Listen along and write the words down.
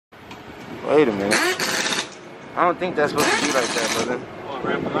Wait a minute. I don't think that's supposed to be like that, brother. What,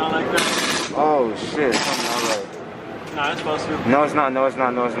 wrap around like that? Oh shit, something not right. Nah, it's supposed to. No, it's not. No, it's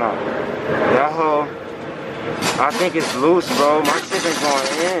not. No, it's not. That hoe, I think it's loose, bro. My shit been going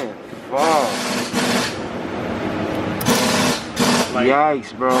in. Wow. Like,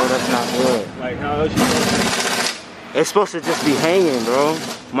 yikes, bro. That's not good. Like, how else you supposed to? It's supposed to just be hanging, bro.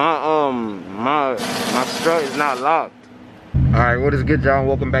 My strut is not locked. Alright, what is good, y'all?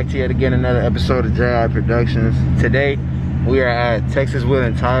 Welcome back to yet again another episode of JI Productions. Today we are at Texas Wheel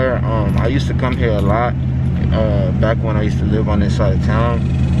and Tire. I used to come here a lot back when I used to live on this side of town.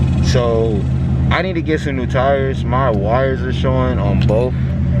 So I need to get some new tires. My wires are showing on both.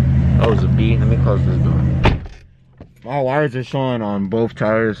 That was a B. Let me close this door. My wires are showing on both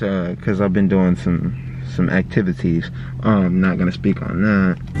tires because I've been doing some activities. I'm not gonna speak on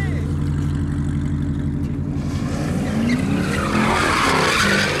that.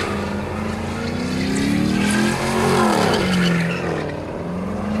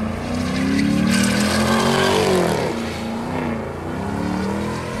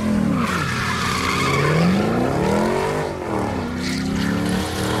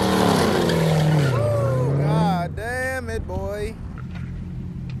 God damn it, boy.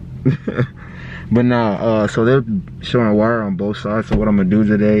 But nah, so they're showing wire on both sides. So what I'm gonna do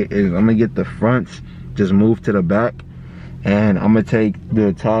today is I'm gonna get the fronts just moved to the back, and I'm gonna take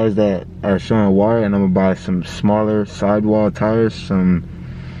the tires that are showing wire and I'm gonna buy some smaller sidewall tires, some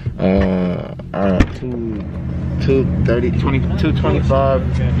 225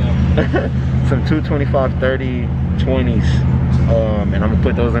 some 225 30 20s, and I'm gonna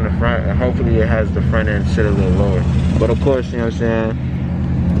put those in the front, and hopefully it has the front end sit a little lower. But of course, you know what I'm saying,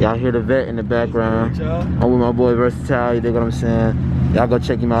 y'all hear the vet in the background. I'm with my boy Versatile, you dig what I'm saying? Y'all go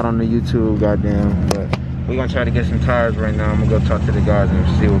check him out on the YouTube, goddamn. But we're gonna try to get some tires right now. I'm gonna go talk to the guys and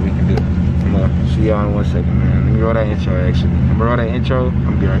see what we can do. I'm gonna see y'all in 1 second, man. Let me roll that intro, actually. I'm gonna roll that intro. I'm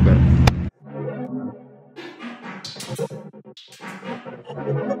gonna be right back.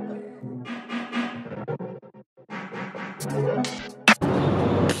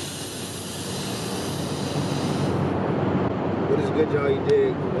 What is good, y'all? You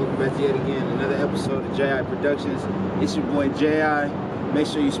dig? Welcome back to yet again another episode of JI Productions. It's your boy JI. Make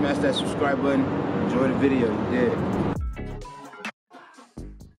sure you smash that subscribe button. Enjoy the video. You dig?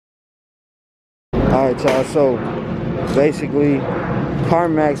 Alright, y'all. So basically,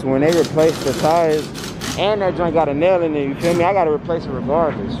 CarMax, when they replaced the tires and that joint got a nail in it, you feel me? I gotta replace it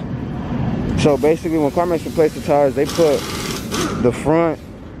regardless. So basically, when CarMax replaced the tires, they put the front,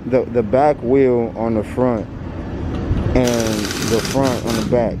 the back wheel on the front and the front on the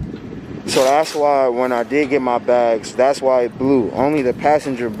back. So that's why when I did get my bags, that's why it blew. Only the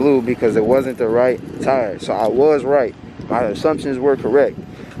passenger blew because it wasn't the right tire. So I was right. My assumptions were correct.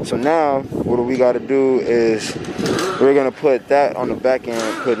 So now what we got to do is we're going to put that on the back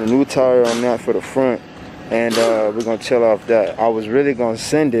end, put a new tire on that for the front, and we're going to chill off that. I was really going to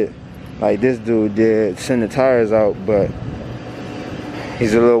send it like this dude did, send the tires out, but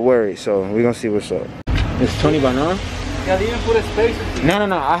he's a little worried. So we're going to see what's up. It's 20 by 9? Yeah, they even put a spacer. No.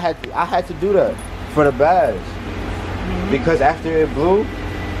 I had to do that for the bags because after it blew,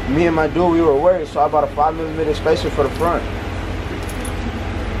 me and my dude, we were worried. So I bought a 5mm spacer for the front.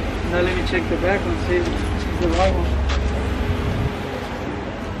 Now let me check the back and see if it's the right one.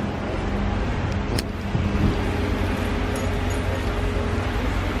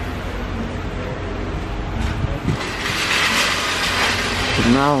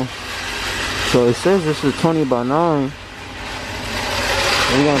 Now, so it says this is 20 by 9.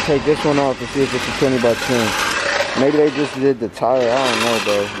 We're gonna take this one off and see if it's a 20 by 10. Maybe they just did the tire. I don't know,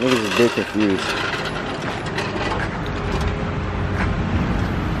 bro. Niggas is a bit confused.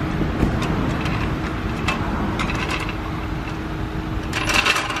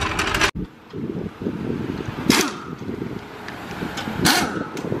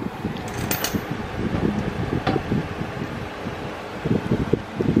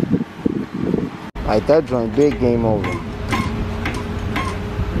 Like that joint, big game over.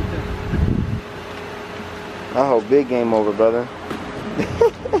 That whole big game over, brother.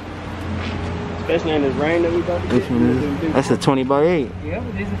 Especially in this rain that we about to get. That's a 20 by 8. Yeah,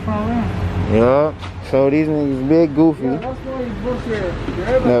 but these are front round. Yeah. So these niggas big goofy. Yeah, that's why you booked your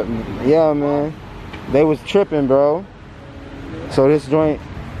Yeah, man. They was tripping, bro. So this joint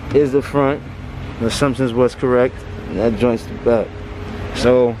is the front. The assumptions was correct. And that joint's the back.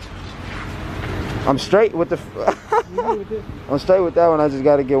 So I'm straight with the I'm straight with that one. I just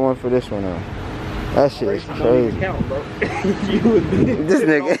gotta get one for this one now. That shit is crazy. Count, bro. You would be This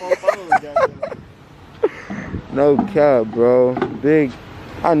nigga. No cap, bro. Big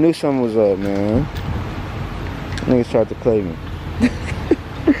I knew something was up, man. Niggas tried to play me.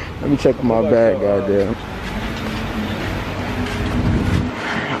 Let me check my bag, goddamn.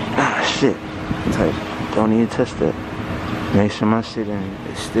 Ah, shit. Type, don't even touch that. Make sure my shit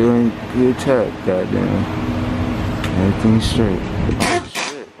is still in good tap, goddamn. Everything's straight. Oh,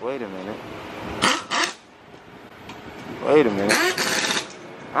 shit. Wait a minute. Wait a minute.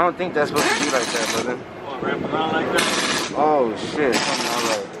 I don't think that's supposed to be like that, brother. Oh, wrap around like that? Oh, shit. Something not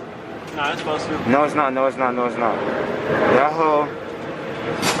right. Nah, it's supposed to. No, it's not. No, it's not. No, it's not. That hoe,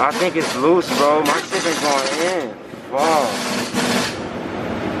 I think it's loose, bro. My shit been going in. Wow.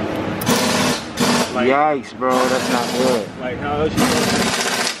 Like, yikes, bro. That's not good. Like, how else you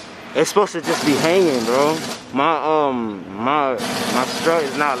supposed to? It's supposed to just be hanging, bro. My strut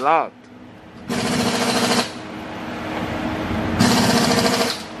is not locked.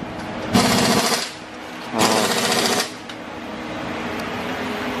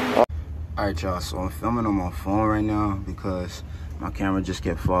 Alright, y'all, so I'm filming on my phone right now because my camera just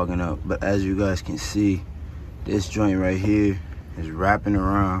kept fogging up. But as you guys can see, this joint right here is wrapping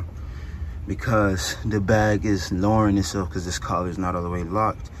around because the bag is lowering itself because this collar is not all the way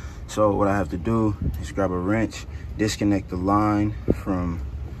locked. So what I have to do is grab a wrench, disconnect the line from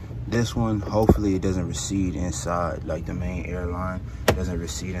this one. Hopefully it doesn't recede inside, like the main air line doesn't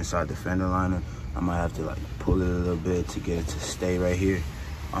recede inside the fender liner. I might have to like pull it a little bit to get it to stay right here.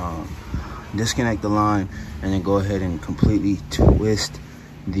 Disconnect the line and then go ahead and completely twist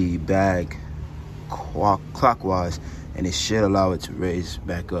the bag clockwise, and it should allow it to raise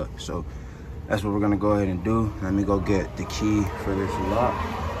back up. So that's what we're gonna go ahead and do. Let me go get the key for this lock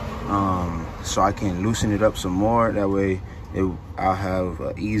so I can loosen it up some more. That way I'll have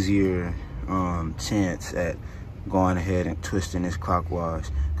an easier chance at going ahead and twisting this clockwise,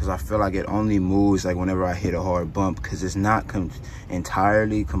 because I feel like it only moves like whenever I hit a hard bump, because it's not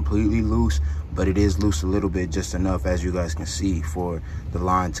entirely completely loose, but it is loose a little bit, just enough, as you guys can see, for the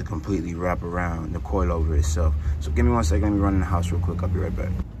line to completely wrap around the coilover itself. So give me 1 second, let me run in the house real quick. I'll be right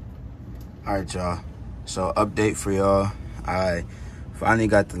back. All right, y'all, so update for y'all. I finally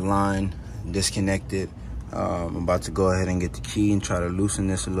got the line disconnected. I'm about to go ahead and get the key and try to loosen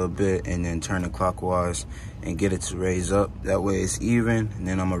this a little bit and then turn it clockwise and get it to raise up. That way it's even, and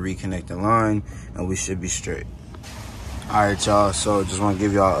then I'm gonna reconnect the line and we should be straight. All right, y'all, so just want to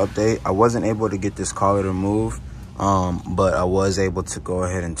give y'all an update. I wasn't able to get this collar to move, but I was able to go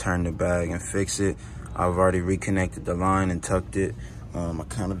ahead and turn the bag and fix it. I've already reconnected the line and tucked it. I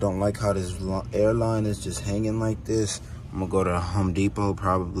kind of don't like how this air line is just hanging like this. I'm gonna go to Home Depot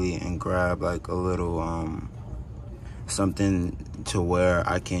probably and grab like a little something to where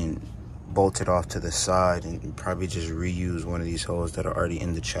I can bolt it off to the side and probably just reuse one of these holes that are already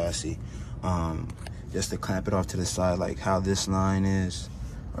in the chassis, just to clamp it off to the side, like how this line is,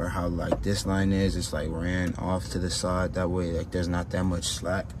 or how like this line is. It's like ran off to the side, that way like there's not that much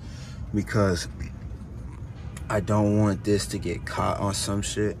slack, because I don't want this to get caught on some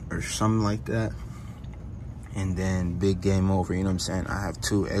shit or something like that, and then big game over, you know what I'm saying? I have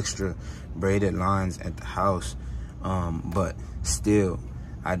 2 extra braided lines at the house, but still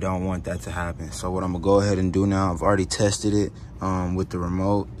I don't want that to happen. So what I'm gonna go ahead and do now, I've already tested it with the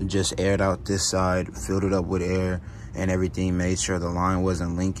remote, just aired out this side, filled it up with air and everything, made sure the line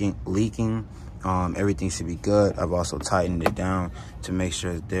wasn't leaking. Everything should be good. I've also tightened it down to make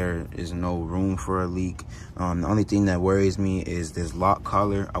sure that there is no room for a leak. The only thing that worries me is this lock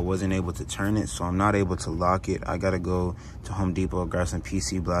collar. I wasn't able to turn it, so I'm not able to lock it. I gotta go to Home Depot, grab some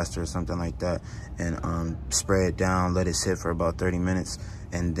PC Blaster or something like that, and spray it down, let it sit for about 30 minutes,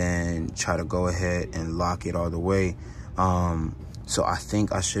 and then try to go ahead and lock it all the way. So I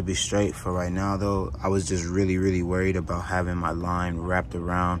think I should be straight for right now, though. I was just really worried about having my line wrapped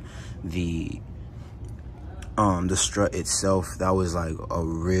around the strut itself. That was like a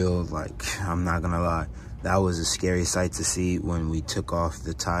real, like, I'm not gonna lie, that was a scary sight to see when we took off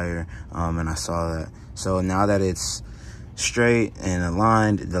the tire, and I saw that. So now that it's straight and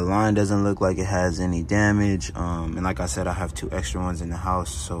aligned, the line doesn't look like it has any damage, and like I said, I have 2 extra ones in the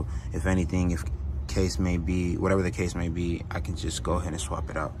house, so if anything, if case may be, whatever the case may be, I can just go ahead and swap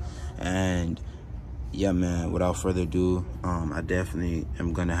it out. And yeah, man, without further ado, I definitely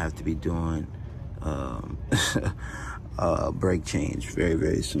am gonna have to be doing a brake change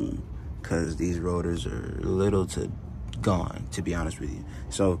very soon, because these rotors are little to gone, to be honest with you.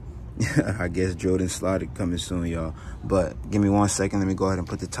 So I guess Jordan slotted coming soon, y'all. But give me 1 second, let me go ahead and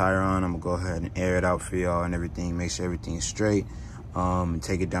put the tire on. I'm gonna go ahead and air it out for y'all and everything, make sure everything's straight, and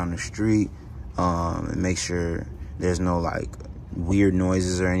take it down the street, and make sure there's no like weird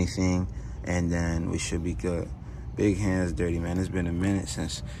noises or anything, and then we should be good. Big hands dirty, man. It's been a minute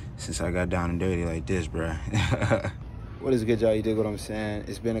since I got down and dirty like this, bruh. What is good, y'all? You dig what I'm saying?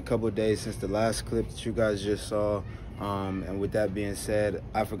 It's been a couple of days since the last clip that you guys just saw. And with that being said,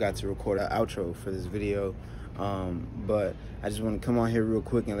 I forgot to record an outro for this video. But I just want to come on here real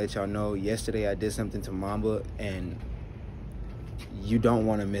quick and let y'all know, yesterday I did something to Mamba, and you don't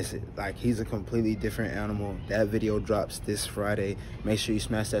want to miss it. Like, he's a completely different animal. That video drops this Friday. Make sure you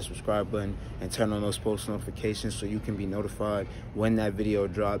smash that subscribe button and turn on those post notifications so you can be notified when that video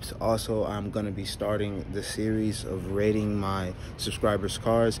drops. Also, I'm going to be starting the series of rating my subscribers'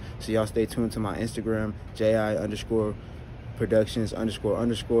 cars, so y'all stay tuned to my Instagram, JI_productions__.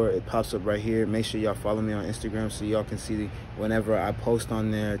 It pops up right here. Make sure y'all follow me on Instagram so y'all can see whenever I post on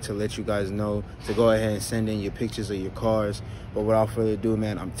there, to let you guys know to go ahead and send in your pictures of your cars. But without further ado,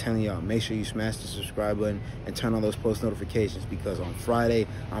 man, I'm telling y'all, make sure you smash the subscribe button and turn on those post notifications, because on Friday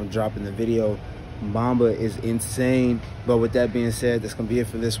I'm dropping the video. Mamba is insane. But with that being said, that's gonna be it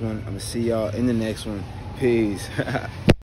for this one. I'm gonna see y'all in the next one. Peace.